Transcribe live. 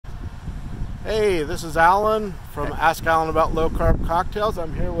Hey, this is Alan from Ask Alan About Low Carb Cocktails.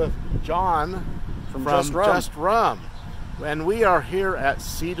 I'm here with John from Just Rum. And we are here at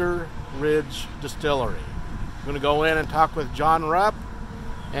Cedar Ridge Distillery. I'm going to go in and talk with John Rupp,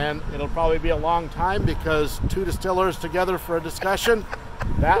 and it'll probably be a long time because two distillers together for a discussion,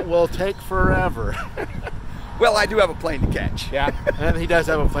 that will take forever. Well, I do have a plane to catch. Yeah, and he does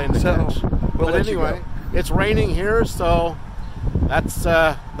have a plane to catch. But anyway, it's raining here, so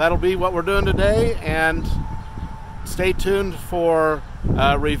that'll be what we're doing today, and stay tuned for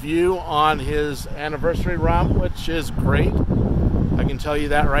a review on his anniversary rum, which is great. I can tell you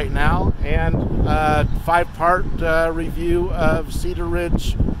that right now, and a 5-part review of Cedar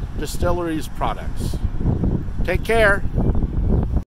Ridge Distillery's products. Take care.